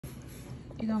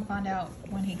You're gonna find out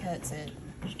when he cuts it.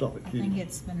 Stop it, I kid. think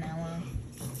it's vanilla.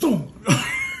 Thump.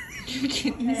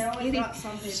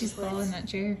 She's falling that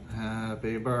chair.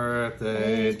 Happy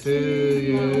birthday to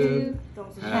you.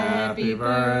 Happy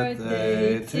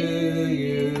birthday to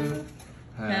you.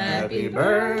 Happy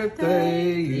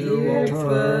birthday, you old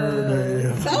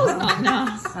bird. So not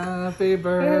nice. Happy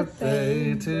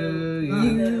birthday to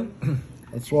you.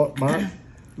 That's what my.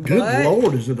 Good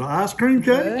Lord, is it an ice cream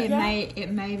cake?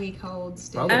 It may be cold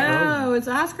still. Probably. Oh, it's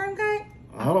ice cream cake?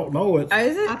 I don't know. It's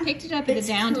Is it? I picked it up at the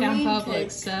downtown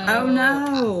Publix, so Oh,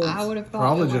 no. I would have thought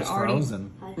Probably it would just already.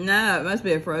 frozen. No, it must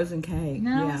be a frozen cake.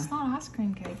 No, yeah. it's not ice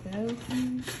cream cake though.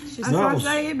 It's just I thought was-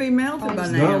 it'd be melted by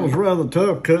that now. was rather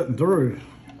tough cutting through.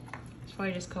 it's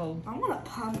probably just cold. I want a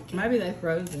pumpkin. Maybe they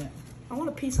froze it. I want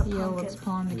a piece of Yo pumpkin. looks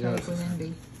pawing the Yes. cake with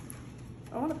envy.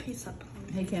 I want a piece of pumpkin.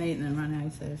 He can't eat them right now, he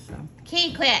says so.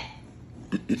 Key quit.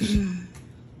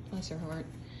 Bless her heart.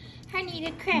 Her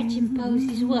needed crouching pose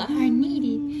is what her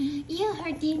needed. Yeah,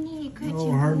 her did need a crouching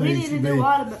Oh, her We needs need to to do be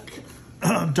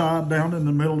what? tied down in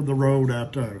the middle of the road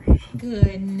out there.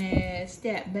 Goodness,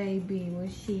 that baby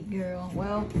was she girl.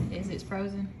 Well, is it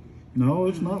frozen? No,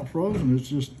 it's not frozen. It's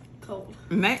just. Cold.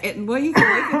 Well, you can look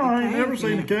at the I ain't cake. never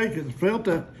seen a cake that felt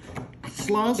that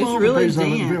slice It's off really a piece of it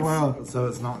and dense. feel out. So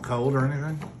it's not cold or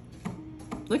anything?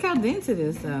 Look how dense it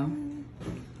is, though.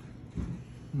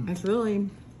 It's really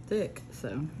thick,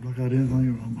 so. Look at anything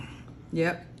of them.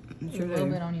 Yep. A Sure little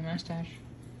do. bit on your mustache.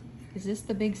 Is this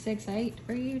the big 6'8"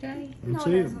 for you, Dave? That's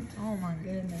No, it. it isn't. Oh my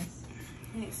goodness.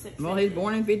 It's 6. Well, he's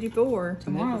born in 54.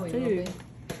 Tomorrow Memphis we will too.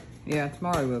 be. Yeah,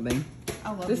 tomorrow will be.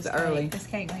 I love Just this early. cake. This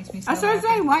cake makes me so I started happy.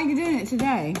 saying, why are you doing it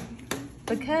today?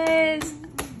 Because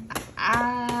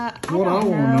I What I don't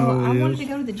wanna know I wanted is- to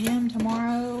go to the gym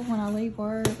tomorrow when I leave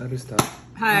work. That'd be stuff.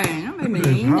 Hey, don't be mean.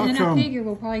 How And then come I figure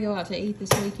we'll probably go out to eat this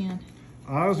weekend.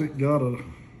 Isaac got a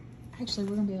Actually,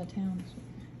 we're gonna be out of town this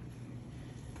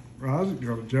weekend. Isaac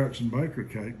got a Jackson Baker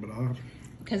cake, but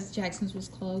Because Jackson's was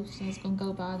closed, so I was gonna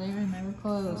go by there and they were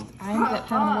closed. I ended up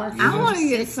having to work. I want to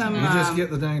get 6 some. You just get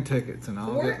the dang tickets and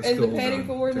I'll get the Is the school petty done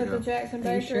Ford to at the go. Jackson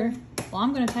Are you Baker? sure? Well,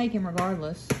 I'm gonna take him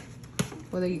regardless,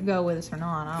 whether you go with us or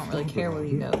not. I don't really care whether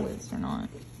you go with us or not.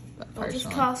 But It'll just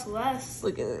personally, cost less.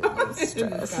 look at it.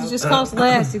 It just costs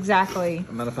less, exactly.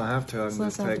 I mean, if I have to, I It's can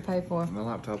less just I have to take pay for. my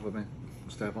laptop with me.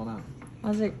 Step on out. I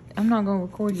was like, I'm not gonna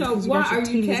record you So because you what? got your Are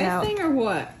you titties out. testing or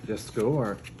what? Just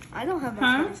schoolwork. I don't have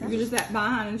Huh? my You just that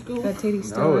behind in school? That titty's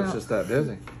still No, out. it's just that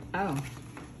busy. Oh.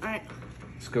 Alright.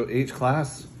 Each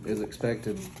class is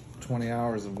expected 20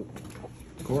 hours of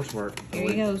coursework. a Here he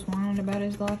week. goes, whining about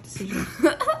his life decisions.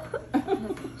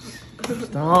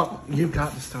 Stop. You've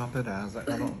got to stop it, Isaac.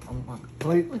 I don't like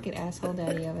please Look at asshole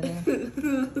daddy over there.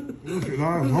 look at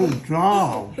our whole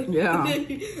job. Yeah.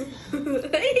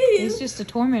 He's just a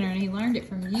tormentor and he learned it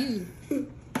from you.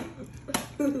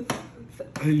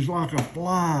 He's like a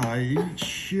fly. He eats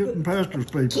shit and pesters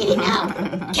people.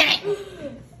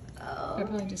 They're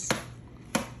probably just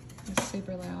it's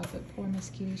super loud, but poor Miss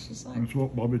Kitty, she's like, That's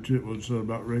what Bobby Chip would say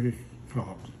about Ricky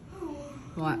Cox.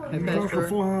 What? He's like a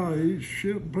fly. He eats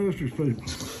shit and pesters people.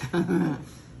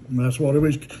 And that's what it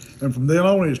was. And from then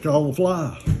on, he's called the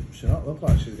fly. She don't look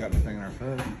like she's got anything in her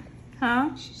foot. Huh?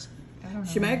 I don't know.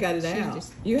 She may have got it She's out.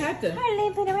 just You have to.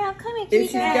 limping around. Come here, If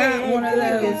she's got one of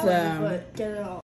those, Get it all.